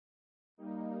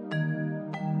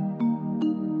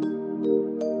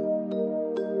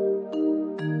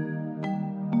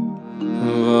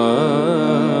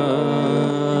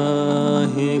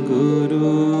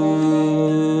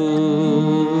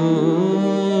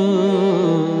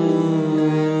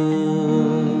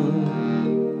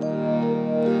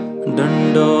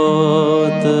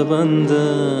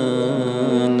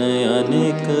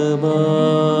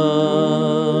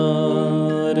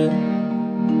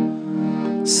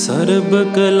SERB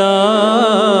कला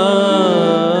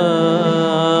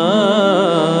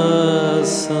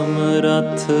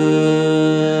समरथ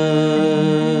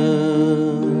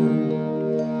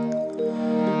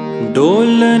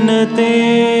Dolan ते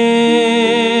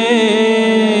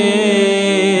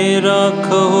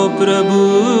राखो प्रभु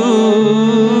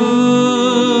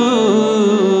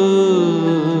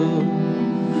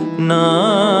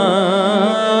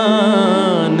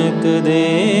नानक दे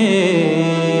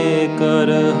कर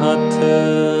हथ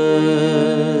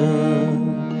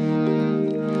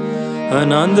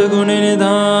आनंद गुण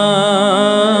निधान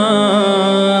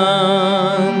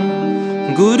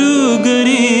गुरु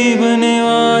गरीब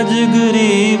निवाज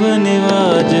गरीब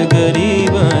निवाज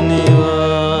गरीब निवाज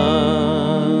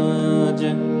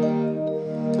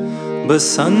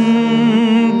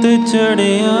बसंत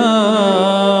चढ़िया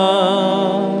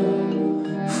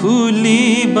फूली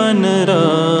बन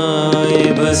राय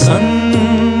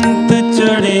बसंत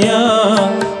चढ़िया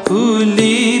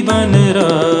फूली बन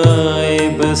राय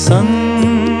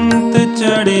बसंत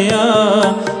चढ़िया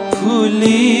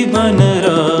फूली बन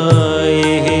राय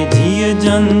जिय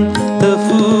जंत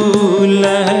फूल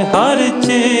हर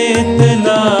चेत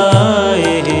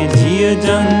लाए जिय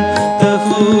जंत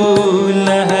फूल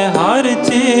हर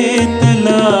चेत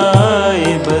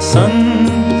लाए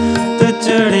बसंत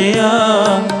चढ़िया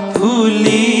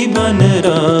फूली बन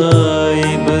राय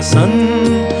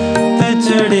बसंत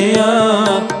चढ़िया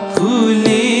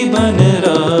फूली बन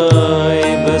राय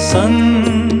बसंत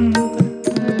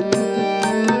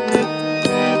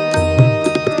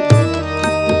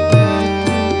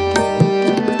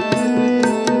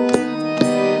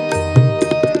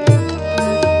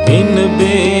इन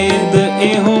वेद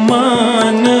एहो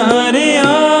मान हरिया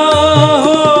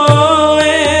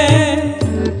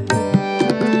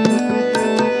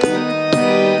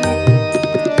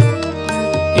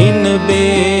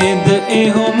वेद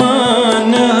एहो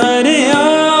मान हरिया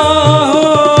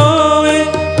होए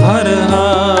हर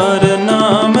हार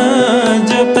नाम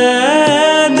जपै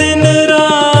दिन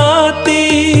राती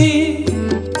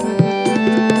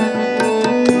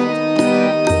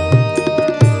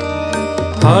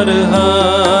हर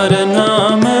हार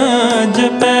नाम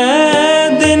जपै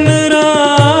दिन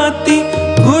राती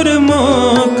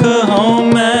गुरमुख हूँ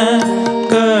मैं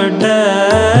कढै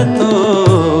तो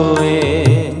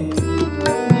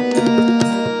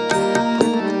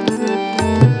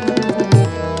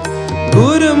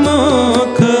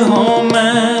गुरमुख हूँ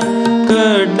मैं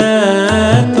कढै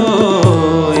तो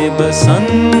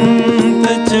बसंत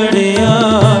चढ़िया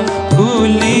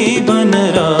फूली बन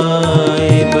राय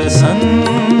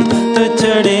बसंत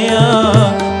चढ़िया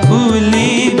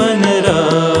फूली बन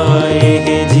राय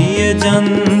जिय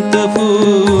जंत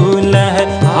फूल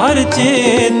हर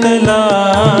चेत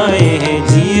लाए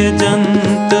जिय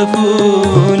जंत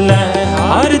फूल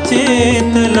हर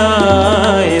चेत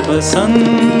लाए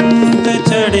बसंत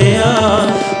चढ़िया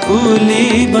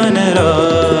फूली बन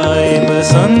राय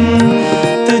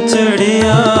बसंत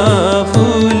चढ़िया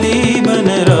फूली बन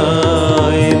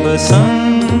राय बसंत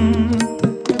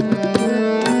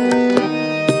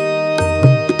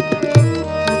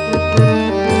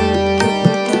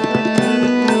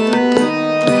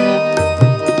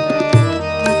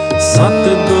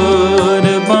सतगुर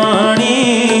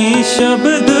बाणी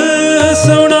शब्द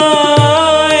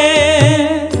सुनाए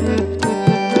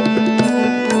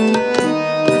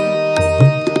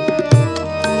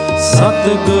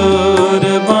सतगुर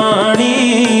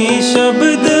बाणी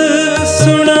शब्द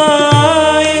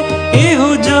सुनाए एहो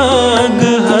जाग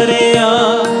हरिया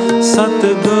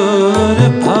सतगुर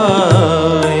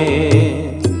भाए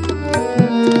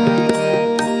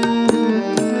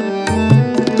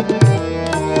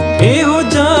एहो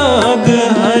जाग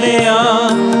हरिया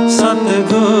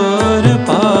सतगुर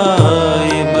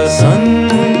भाए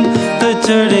बसंत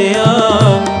चढ़िया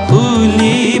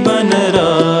फूली बन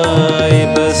राय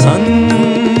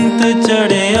बसंत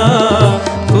चढ़िया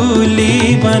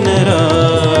फूली बन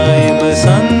राय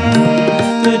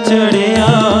बसंत चढ़िया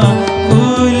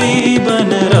फूली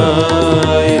बन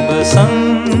राय बसंत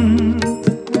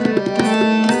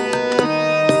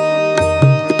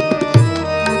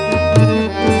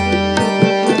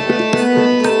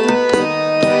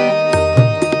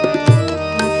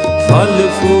फल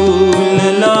फूल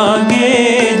लागे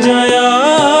जया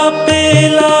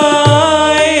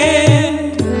पेलाए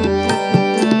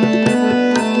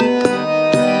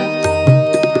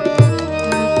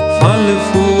फल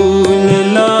फूल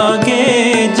लागे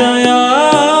जया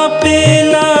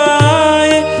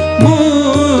पेलाए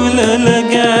मूल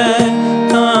लगे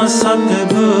ता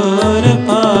सतगुर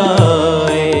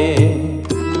पाए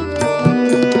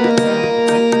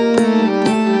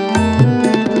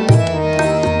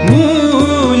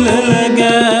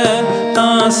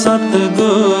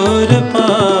सतगुर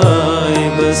पाए।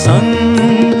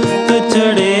 बसंत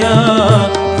चढ़िया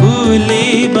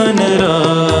फूली बन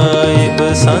राय,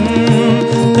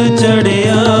 बसंत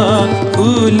चढ़िया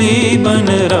फूली बन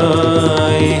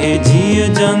राय। है जिय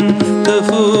जंत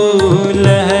फूल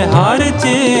है हर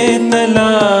चेत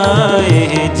लाए,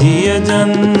 है जिय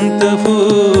जंत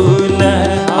फूल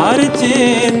है हर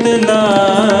चेत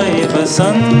लाए।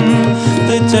 बसंत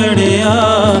चढ़िया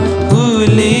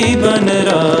फूली बन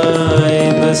राय,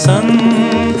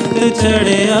 बसंत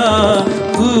चढ़िया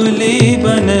फूली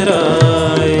बन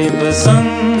राय।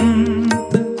 बसंत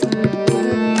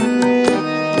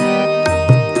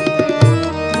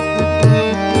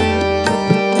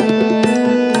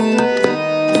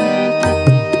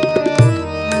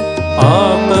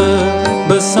आप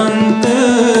बसंत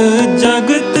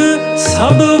जगत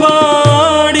सब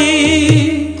वाड़ी,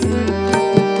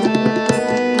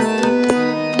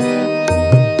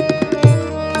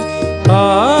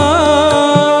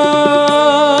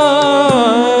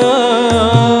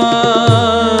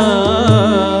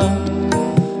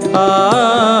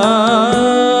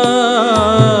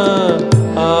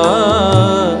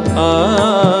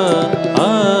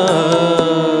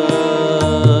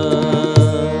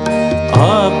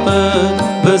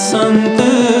 बसंत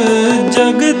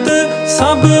जगत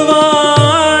सब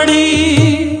वाड़ी।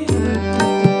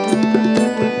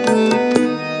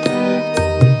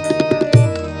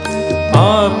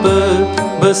 आप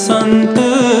बसंत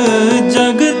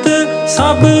जगत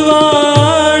सब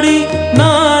वाड़ी,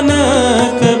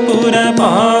 नानक पुर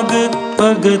भाग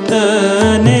भगत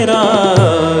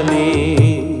निराली।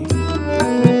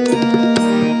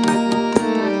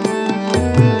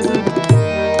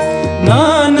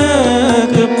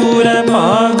 नानक पुर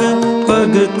भाग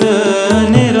भगत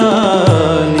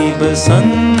निराली।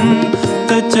 बसंत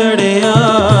चढ़िया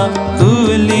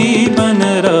फूली बन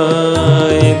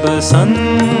राय,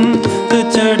 बसंत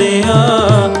चढ़िया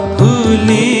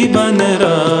फूली बन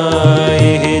राय।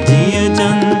 है जिय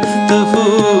जंत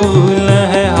फूल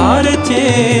है हर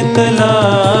चेत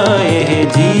लाए, है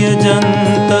जिय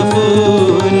जंत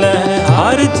फूल है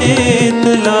हर चेत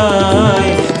लाए।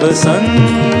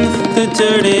 बसंत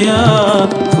चढ़िया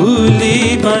फूली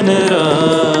बन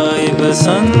राय,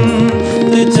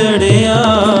 बसंत चढ़िया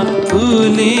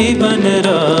फूली बन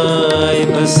राय।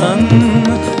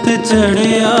 बसंत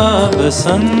चढ़िया,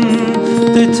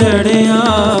 बसंत चढ़िया,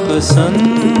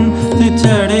 बसंत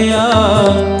चढ़िया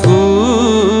फूली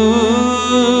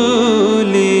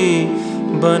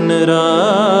बन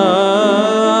राय।